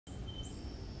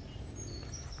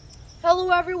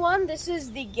Hello everyone, this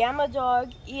is the Gamma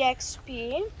Dog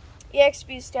EXP.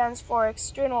 EXP stands for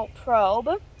External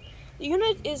Probe. The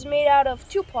unit is made out of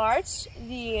two parts,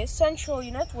 the central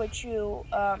unit which you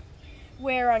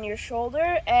wear on your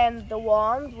shoulder and the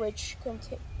wand which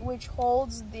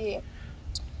holds the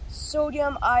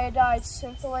sodium iodide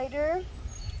scintillator,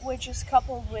 which is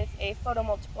coupled with a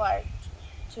photomultiplier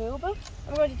tube.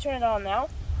 I'm going to turn it on now,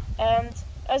 and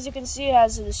as you can see it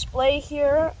has a display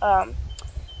here,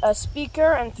 a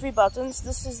speaker and three buttons.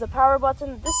 This is the power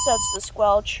button, this sets the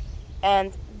squelch,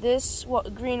 and this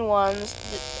green one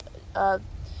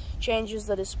changes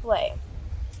the display.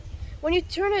 When you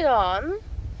turn it on,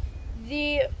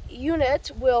 the unit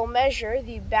will measure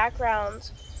the background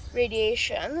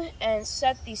radiation and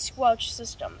set the squelch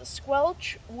system. The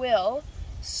squelch will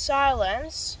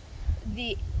silence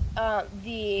the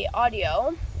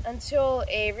audio until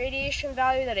a radiation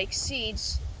value that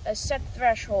exceeds a set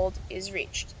threshold is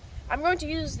reached. I'm going to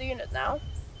use the unit now.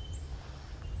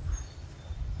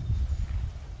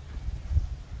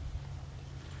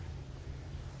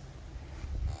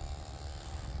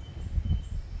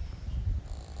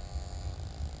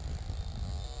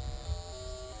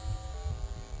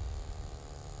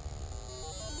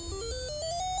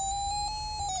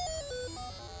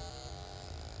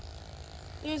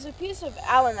 There's a piece of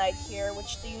allanite here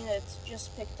which the unit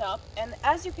just picked up, and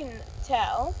as you can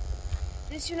tell,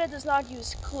 this unit does not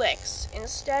use clicks.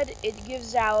 Instead, it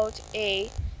gives out a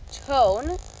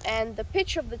tone, and the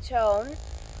pitch of the tone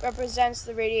represents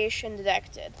the radiation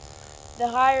detected. The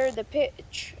higher the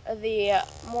pitch, the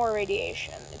more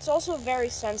radiation. It's also very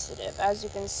sensitive, as you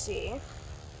can see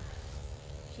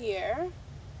here.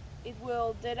 It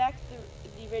will detect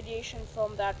the radiation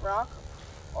from that rock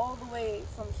all the way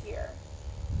from here.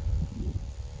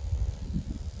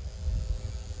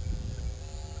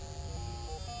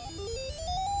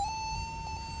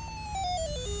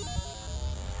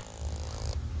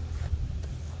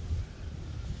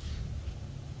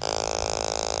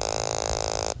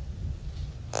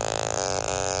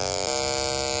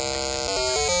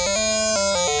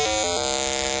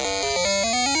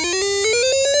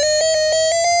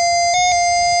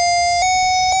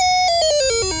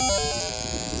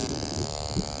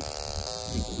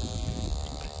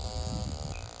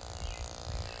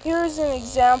 Here is an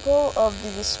example of the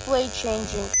display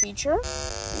changing feature.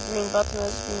 The green button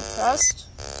is being pressed.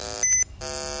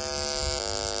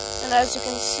 And as you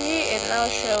can see, it now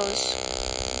shows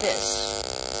this.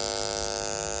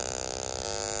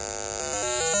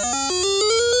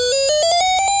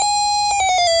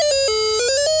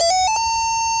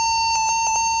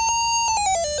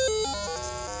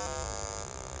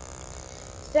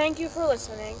 Thank you for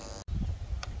listening.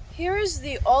 Here is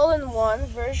the all-in-one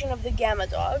version of the Gamma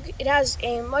Dog. It has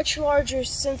a much larger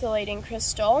scintillating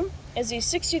crystal. It's a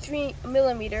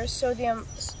 63mm sodium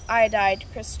iodide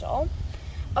crystal.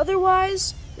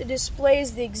 Otherwise, the display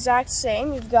is the exact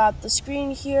same. You've got the screen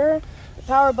here, the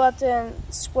power button,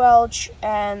 squelch,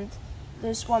 and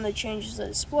this one that changes the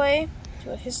display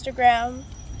to a histogram.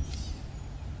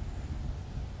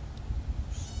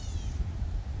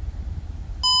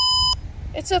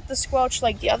 It's at the squelch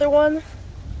like the other one.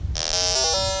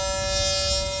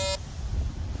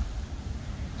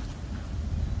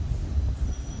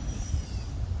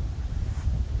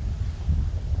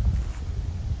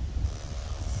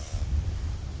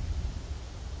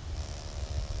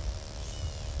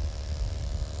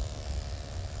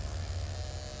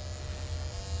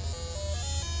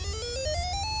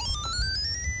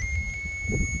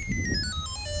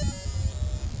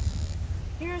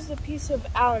 Here's the piece of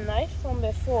allanite from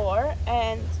before,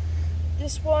 and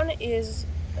this one is,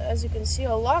 as you can see,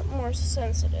 a lot more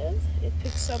sensitive. It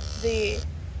picks up the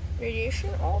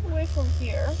radiation all the way from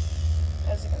here,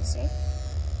 as you can see,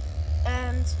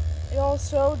 and it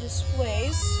also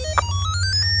displays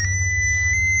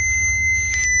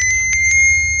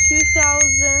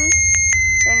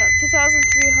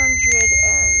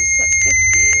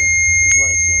 2,350 is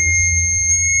what it seems.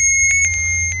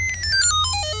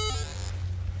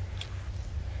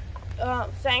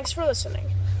 Thanks for listening.